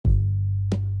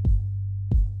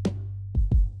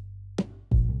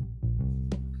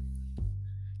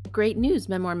Great news,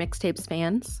 Memoir Mixtapes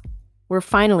fans. We're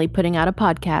finally putting out a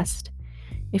podcast.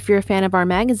 If you're a fan of our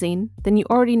magazine, then you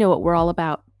already know what we're all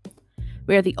about.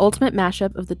 We are the ultimate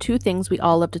mashup of the two things we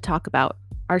all love to talk about,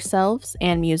 ourselves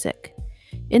and music.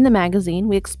 In the magazine,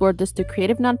 we explored this through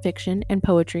creative nonfiction and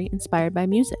poetry inspired by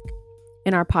music.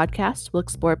 In our podcast, we'll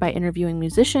explore it by interviewing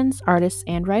musicians, artists,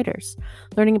 and writers,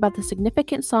 learning about the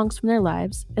significant songs from their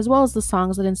lives, as well as the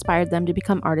songs that inspired them to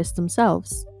become artists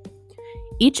themselves.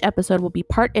 Each episode will be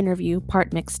part interview,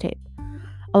 part mixtape.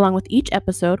 Along with each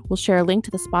episode, we'll share a link to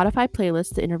the Spotify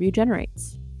playlist the interview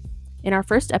generates. In our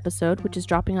first episode, which is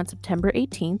dropping on September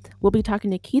 18th, we'll be talking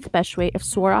to Keith Beshwaite of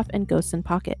Swore and Ghosts in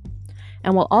Pocket.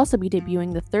 And we'll also be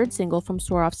debuting the third single from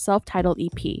Swore self-titled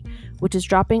EP, which is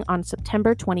dropping on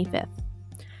September 25th.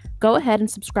 Go ahead and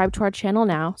subscribe to our channel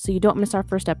now so you don't miss our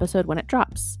first episode when it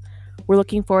drops. We're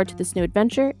looking forward to this new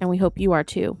adventure, and we hope you are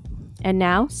too. And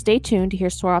now, stay tuned to hear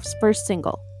Swarov's first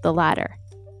single, The Ladder.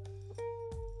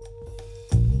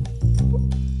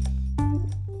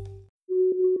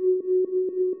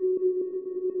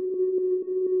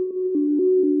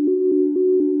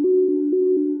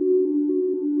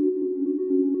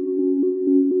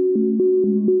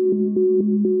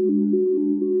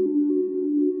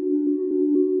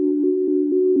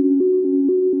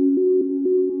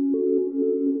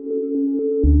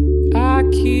 I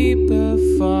keep a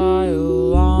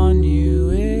file on you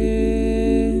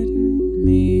in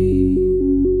me.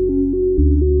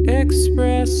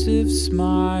 Expressive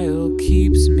smile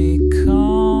keeps me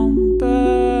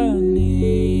company.